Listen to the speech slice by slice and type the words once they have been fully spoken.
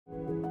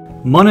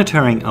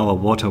Monitoring our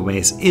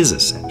waterways is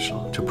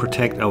essential to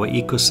protect our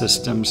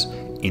ecosystems,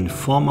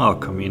 inform our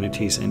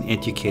communities, and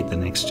educate the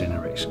next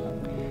generation.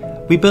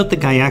 We built the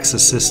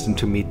GaiaXus system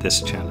to meet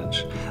this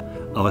challenge.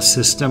 Our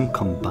system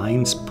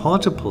combines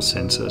portable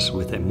sensors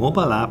with a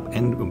mobile app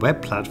and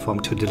web platform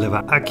to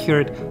deliver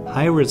accurate,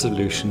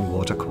 high-resolution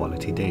water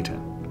quality data.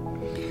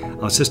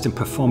 Our system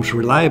performs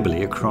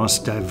reliably across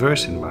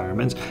diverse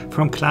environments,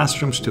 from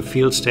classrooms to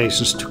field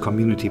stations to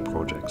community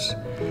projects.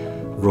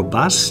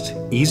 Robust,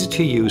 easy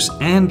to use,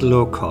 and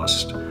low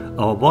cost,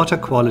 our water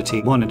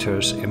quality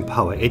monitors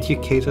empower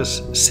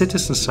educators,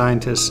 citizen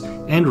scientists,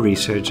 and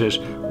researchers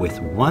with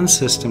one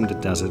system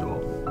that does it all.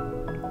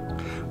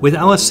 With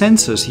our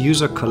sensors,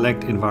 users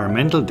collect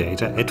environmental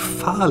data at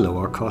far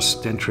lower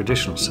cost than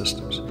traditional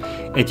systems.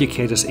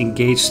 Educators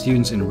engage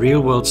students in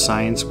real-world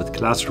science with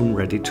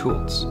classroom-ready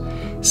tools.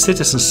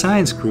 Citizen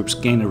science groups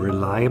gain a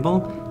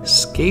reliable,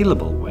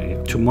 scalable way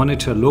to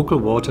monitor local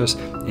waters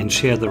and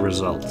share the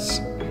results.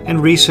 And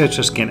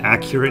researchers get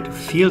accurate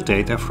field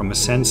data from a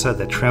sensor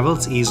that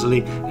travels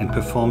easily and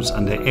performs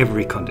under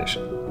every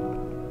condition.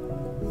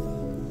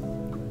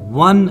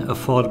 One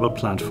affordable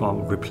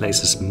platform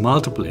replaces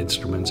multiple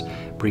instruments,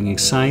 bringing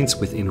science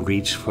within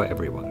reach for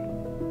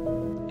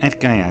everyone. At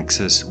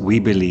GaiaXus, we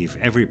believe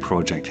every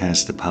project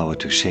has the power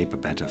to shape a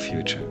better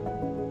future.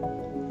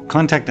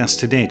 Contact us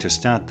today to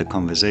start the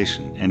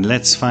conversation, and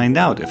let's find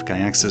out if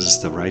GaiaXus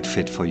is the right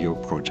fit for your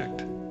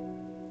project.